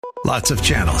Lots of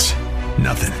channels,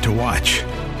 nothing to watch,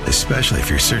 especially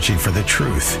if you're searching for the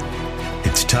truth.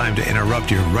 It's time to interrupt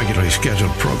your regularly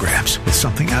scheduled programs with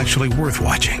something actually worth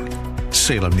watching.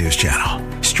 Salem News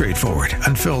Channel. Straightforward,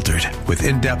 unfiltered, with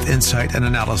in-depth insight and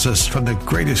analysis from the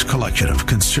greatest collection of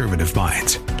conservative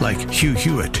minds like Hugh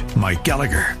Hewitt, Mike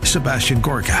Gallagher, Sebastian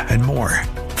Gorka, and more.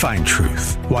 Find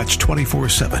truth. Watch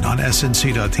 24/7 on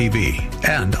snc.tv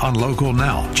and on Local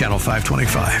Now, Channel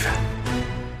 525.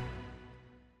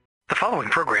 The following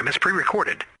program is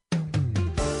pre-recorded.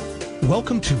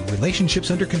 Welcome to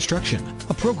Relationships Under Construction,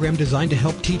 a program designed to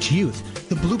help teach youth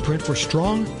the blueprint for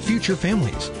strong future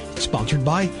families. Sponsored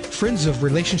by Friends of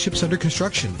Relationships Under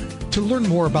Construction. To learn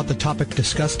more about the topic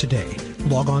discussed today,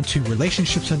 log on to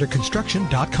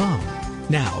relationshipsunderconstruction.com.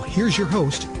 Now, here's your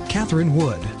host, Catherine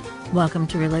Wood. Welcome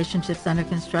to Relationships Under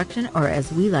Construction, or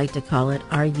as we like to call it,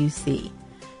 RUC.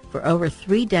 For over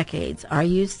 3 decades,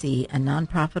 RUC, a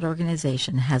nonprofit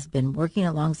organization, has been working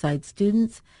alongside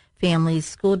students, families,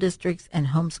 school districts, and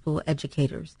homeschool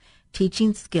educators,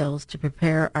 teaching skills to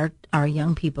prepare our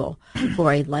young people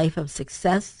for a life of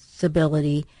success,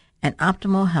 stability, and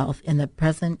optimal health in the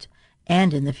present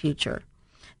and in the future.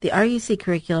 The RUC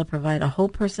curricula provide a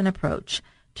whole-person approach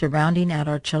to rounding out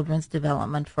our children's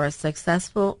development for a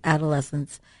successful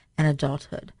adolescence and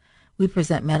adulthood. We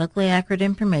present medically accurate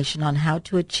information on how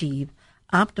to achieve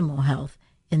optimal health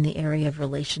in the area of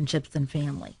relationships and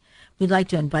family. We'd like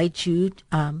to invite you,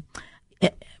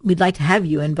 we'd like to have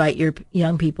you invite your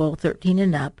young people 13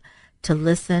 and up to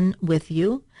listen with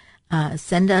you.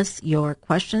 Send us your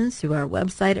questions through our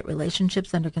website at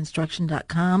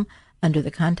relationshipsunderconstruction.com under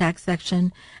the contact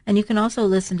section. And you can also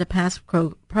listen to past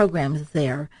programs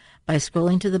there by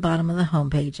scrolling to the bottom of the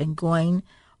homepage and going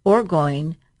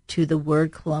to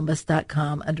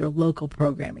thewordcolumbus.com under local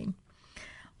programming.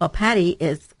 Well, Patty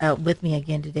is with me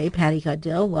again today. Patty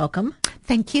Caudill, welcome.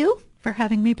 Thank you for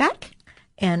having me back.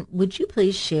 And would you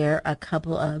please share a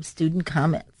couple of student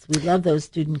comments? We love those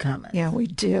student comments. Yeah, we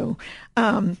do.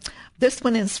 This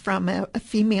one is from a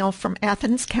female from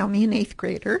Athens County, an 8th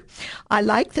grader. I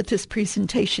like that this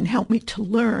presentation helped me to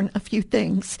learn a few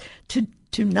things to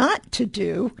not to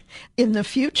do in the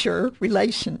future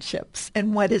relationships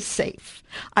and what is safe.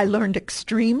 I learned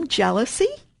extreme jealousy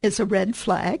is a red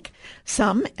flag.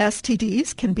 Some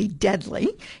STDs can be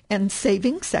deadly, and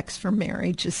saving sex for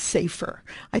marriage is safer.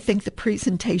 I think the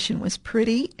presentation was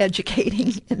pretty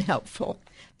educating and helpful.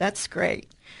 That's great.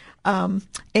 A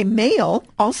male,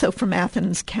 also from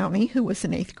Athens County, who was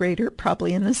an 8th grader,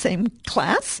 probably in the same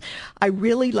class. I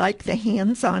really like the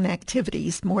hands-on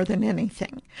activities more than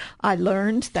anything. I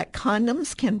learned that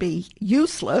condoms can be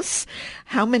useless,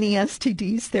 how many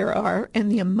STDs there are,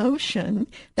 and the emotion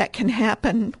that can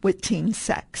happen with teen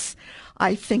sex.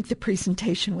 I think the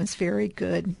presentation was very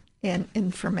good and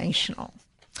informational.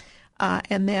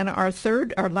 And then our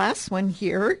last one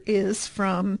here is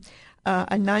from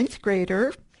a 9th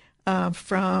grader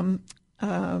from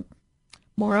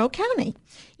Morrow County.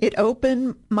 It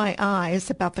opened my eyes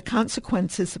about the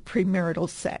consequences of premarital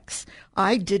sex.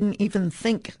 I didn't even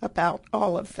think about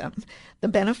all of them. The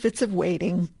benefits of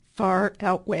waiting far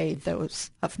outweigh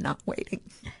those of not waiting.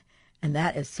 And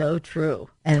that is so true.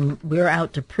 And we're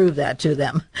out to prove that to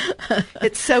them.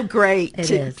 It's so great. It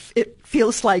is. It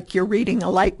feels like you're reading a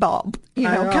light bulb,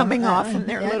 coming off in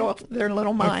their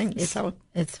little minds.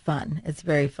 It's fun. It's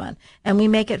very fun. And we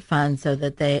make it fun so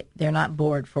that they're not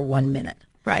bored for 1 minute.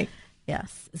 Right.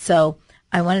 Yes. So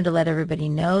I wanted to let everybody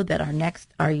know that our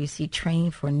next RUC training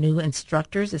for new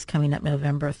instructors is coming up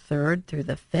November 3rd through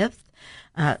the 5th.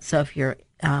 So if you're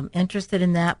interested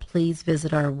in that, please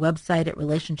visit our website at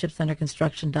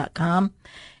relationshipsunderconstruction.com.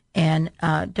 And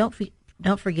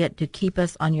don't forget to keep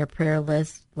us on your prayer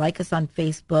list, like us on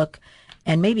Facebook,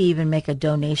 and maybe even make a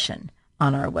donation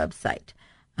on our website.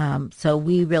 So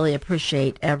we really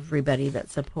appreciate everybody that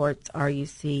supports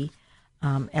RUC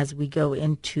as we go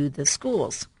into the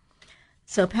schools.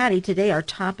 So, Patty, today our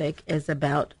topic is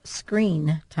about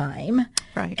screen time.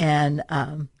 Right. And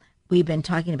we've been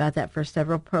talking about that for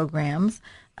several programs.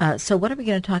 So what are we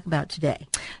going to talk about today?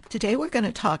 Today we're going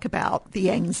to talk about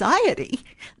the anxiety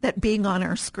that being on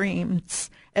our screens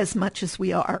as much as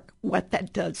we are, what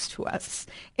that does to us,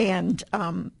 and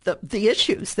the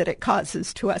issues that it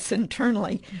causes to us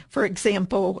internally. For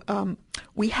example,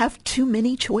 we have too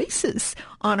many choices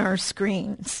on our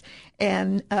screens,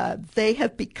 and they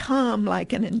have become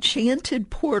like an enchanted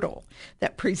portal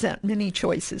that present many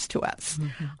choices to us.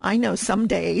 Mm-hmm. I know some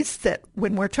days that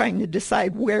when we're trying to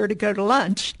decide where to go to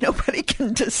lunch, nobody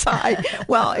can decide.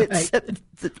 Well, it's right.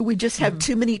 we just have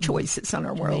too many choices on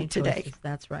our world today.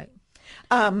 That's right.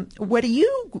 What do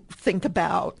you think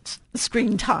about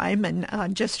screen time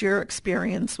and just your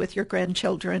experience with your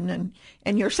grandchildren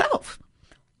and yourself?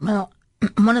 Well,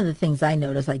 one of the things I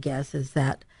notice, I guess, is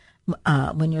that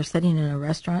when you're sitting in a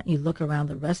restaurant, you look around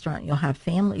the restaurant, you'll have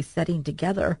families sitting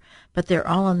together, but they're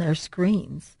all on their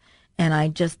screens. And I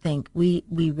just think we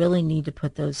really need to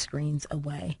put those screens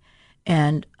away.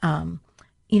 And,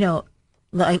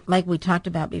 like we talked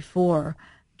about before,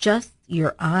 just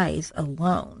your eyes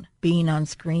alone being on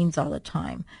screens all the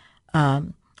time. I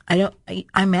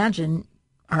imagine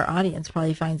our audience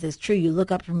probably finds this true. You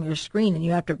look up from your screen and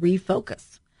you have to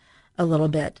refocus a little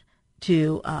bit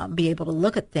to be able to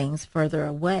look at things further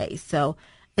away. So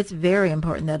it's very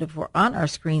important that if we're on our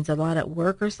screens a lot at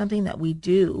work or something, that we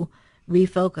do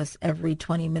refocus every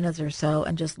 20 minutes or so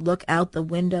and just look out the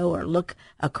window or look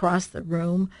across the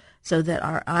room so that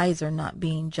our eyes are not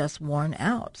being just worn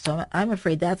out. So I'm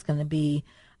afraid that's going to be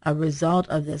a result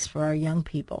of this for our young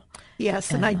people.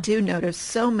 Yes, and I do notice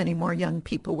so many more young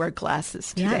people wear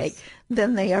glasses today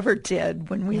than they ever did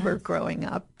when we were growing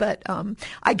up. But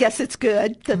I guess it's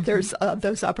good that there's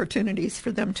those opportunities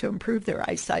for them to improve their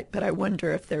eyesight, but I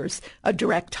wonder if there's a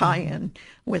direct tie-in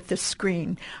with the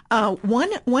screen.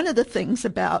 One of the things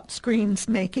about screens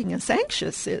making us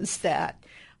anxious is that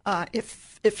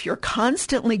if you're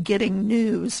constantly getting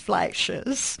news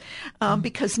flashes,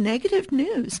 because negative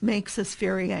news makes us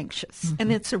very anxious,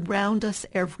 and it's around us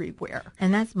everywhere.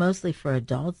 And that's mostly for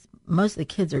adults. Most of the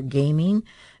kids are gaming,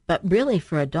 but really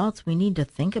for adults, we need to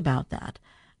think about that.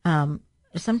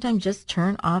 Sometimes just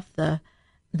turn off the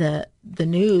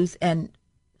news and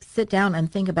sit down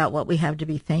and think about what we have to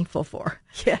be thankful for.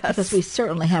 Yes. Because we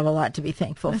certainly have a lot to be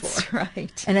thankful for. That's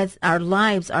right. And it's our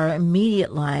lives, our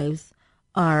immediate lives,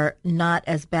 are not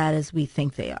as bad as we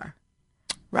think they are.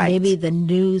 Right. Maybe the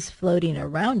news floating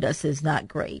around us is not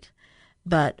great,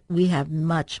 but we have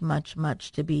much, much,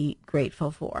 much to be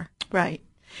grateful for. Right.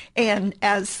 And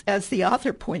as the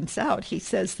author points out, he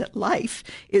says that life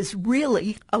is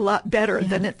really a lot better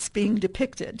than it's being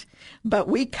depicted. But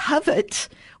we covet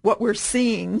what we're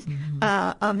seeing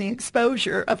on the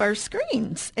exposure of our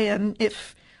screens. And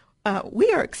if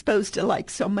we are exposed to like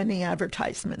so many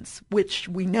advertisements, which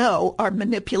we know are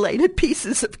manipulated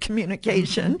pieces of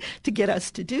communication to get us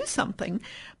to do something.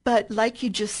 But like you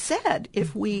just said,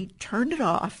 if we turned it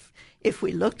off, if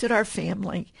we looked at our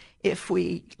family, if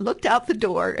we looked out the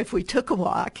door, if we took a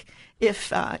walk,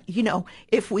 if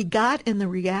we got in the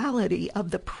reality of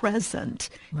the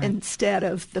present instead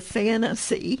of the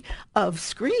fantasy of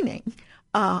screening,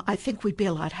 I think we'd be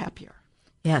a lot happier.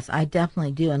 Yes, I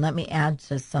definitely do. And let me add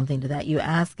just something to that. You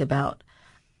ask about,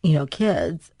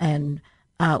 kids. And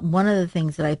one of the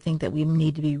things that I think that we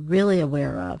need to be really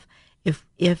aware of,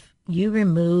 if you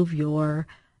remove your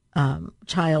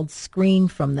child's screen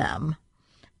from them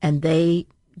and they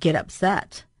get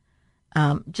upset,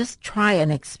 just try an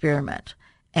experiment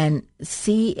and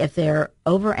see if they're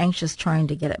over anxious trying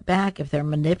to get it back, if they're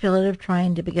manipulative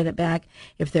trying to get it back,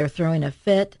 if they're throwing a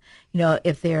fit,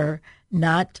 if they're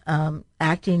not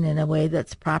acting in a way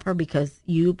that's proper because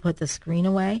you put the screen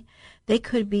away, they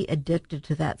could be addicted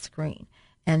to that screen.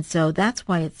 And so that's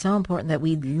why it's so important that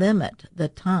we limit the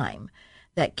time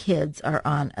that kids are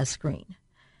on a screen.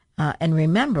 And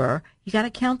remember, you got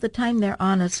to count the time they're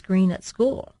on a screen at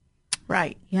school.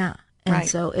 Right. Yeah. And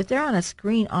so if they're on a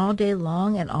screen all day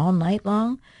long and all night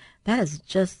long, that is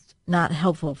just not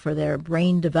helpful for their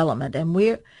brain development. And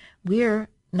we're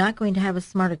not going to have as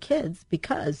smarter kids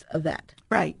because of that.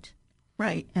 Right.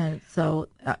 Right. And so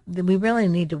we really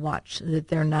need to watch that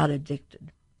they're not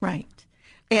addicted. Right.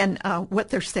 And what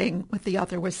they're saying, what the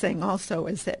author was saying also,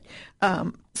 is that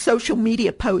social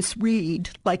media posts read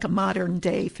like a modern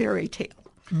day fairy tale.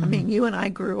 I mean, you and I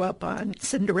grew up on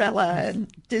Cinderella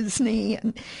and Disney,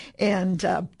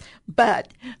 but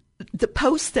the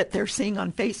posts that they're seeing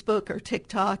on Facebook or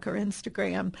TikTok or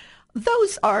Instagram,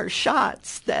 those are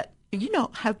shots that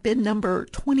have been number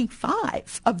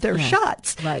 25 of their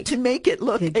shots to make it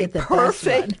look a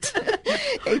perfect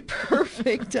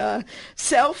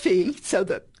selfie so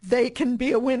that they can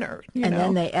be a winner. And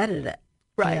then they edit it,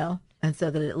 and so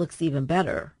that it looks even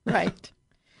better. Right.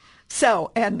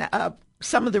 So, and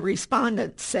some of the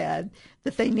respondents said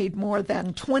that they need more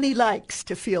than 20 likes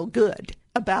to feel good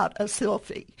about a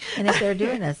selfie. And if they're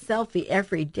doing a selfie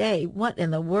every day, what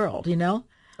in the world,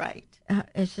 Right.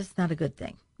 It's just not a good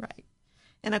thing. Right.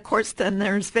 And, of course, then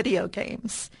there's video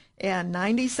games. And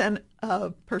 90%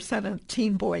 of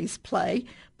teen boys play.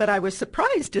 But I was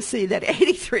surprised to see that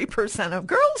 83% of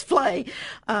girls play.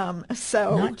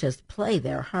 So not just play,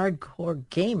 they're hardcore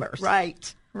gamers.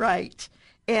 Right, right.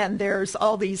 And there's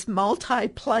all these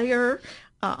multiplayer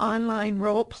online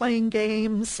role-playing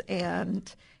games.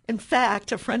 And in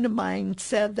fact, a friend of mine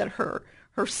said that her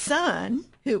son,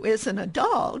 who is an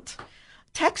adult,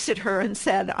 texted her and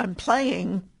said, I'm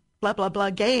playing blah, blah,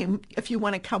 blah game. If you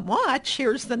want to come watch,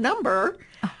 here's the number.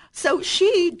 So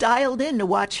she dialed in to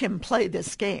watch him play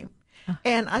this game.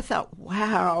 And I thought,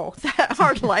 wow,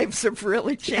 our lives have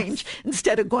really changed. Yes.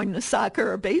 Instead of going to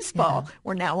soccer or baseball,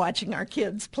 we're now watching our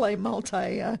kids play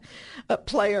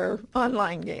multi-player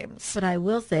online games. But I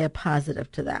will say a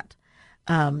positive to that.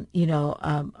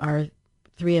 Our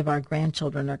 3 of our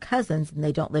grandchildren are cousins, and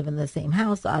they don't live in the same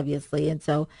house, obviously. And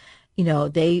so,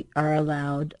 they are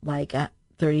allowed like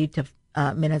 30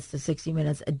 minutes to 60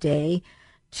 minutes a day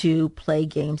to play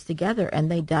games together,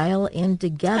 and they dial in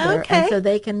together, and so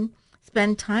they can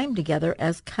spend time together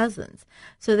as cousins.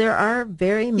 So there are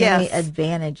very many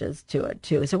advantages to it,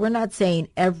 too. So we're not saying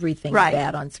everything's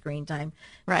bad on screen time,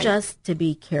 just to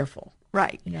be careful.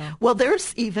 Right. Well,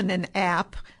 there's even an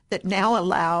app that now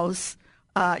allows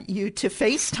you to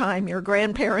FaceTime your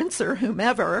grandparents or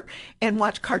whomever and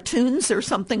watch cartoons or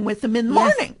something with them in the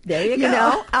morning. There you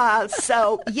go.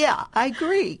 So, yeah, I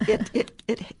agree. It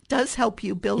does help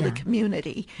you build a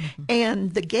community. Mm-hmm.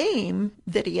 And the game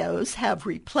videos have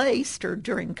replaced, or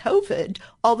during COVID,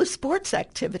 all the sports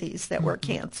activities that were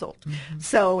canceled. Mm-hmm.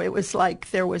 So it was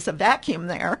like there was a vacuum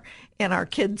there, and our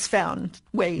kids found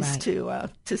ways to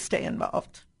stay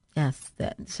involved. Yes.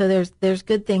 So there's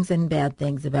good things and bad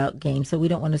things about games. So we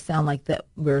don't want to sound like that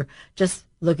we're just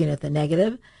looking at the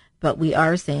negative, but we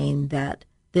are saying that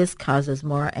this causes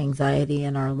more anxiety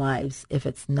in our lives if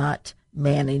it's not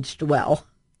managed well.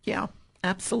 Yeah,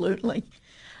 absolutely.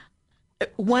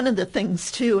 One of the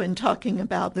things, too, in talking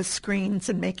about the screens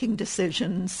and making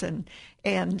decisions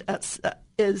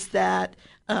is that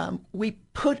we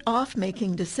put off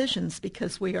making decisions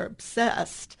because we are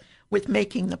obsessed with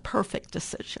making the perfect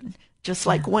decision, just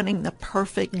like wanting the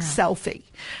perfect selfie.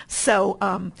 So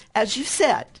as you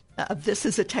said, this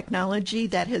is a technology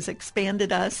that has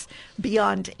expanded us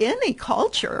beyond any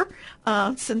culture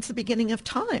since the beginning of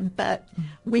time, but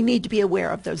we need to be aware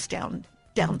of those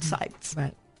downsides.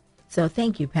 Right. So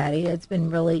thank you, Patty. It's been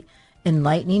really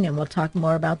enlightening, and we'll talk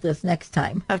more about this next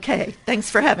time. Okay. Thanks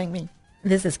for having me.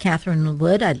 This is Catherine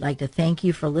Wood. I'd like to thank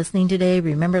you for listening today.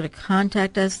 Remember to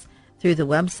contact us through the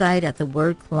website at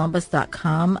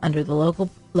thewordcolumbus.com under the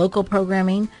local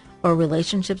programming, or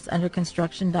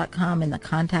relationshipsunderconstruction.com in the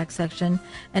contact section,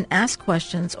 and ask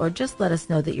questions or just let us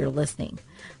know that you're listening.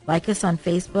 Like us on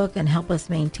Facebook and help us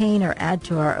maintain or add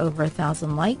to our over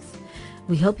 1,000 likes.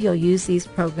 We hope you'll use these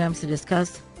programs to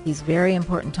discuss these very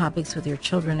important topics with your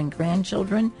children and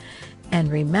grandchildren.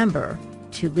 And remember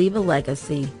to leave a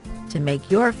legacy to make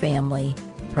your family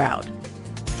proud.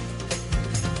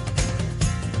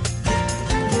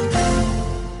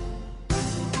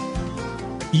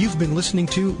 You've been listening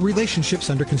to Relationships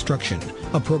Under Construction,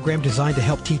 a program designed to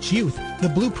help teach youth the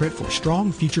blueprint for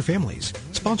strong future families,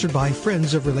 sponsored by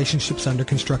Friends of Relationships Under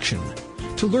Construction.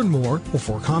 To learn more or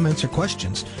for comments or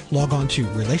questions, log on to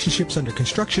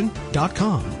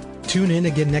relationshipsunderconstruction.com. Tune in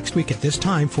again next week at this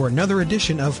time for another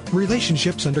edition of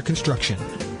Relationships Under Construction.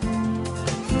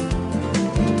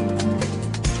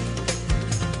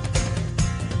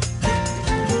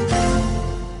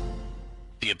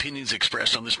 The opinions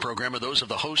expressed on this program are those of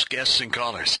the host, guests, and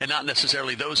callers, and not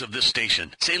necessarily those of this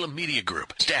station, Salem Media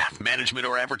Group, staff, management,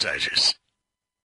 or advertisers.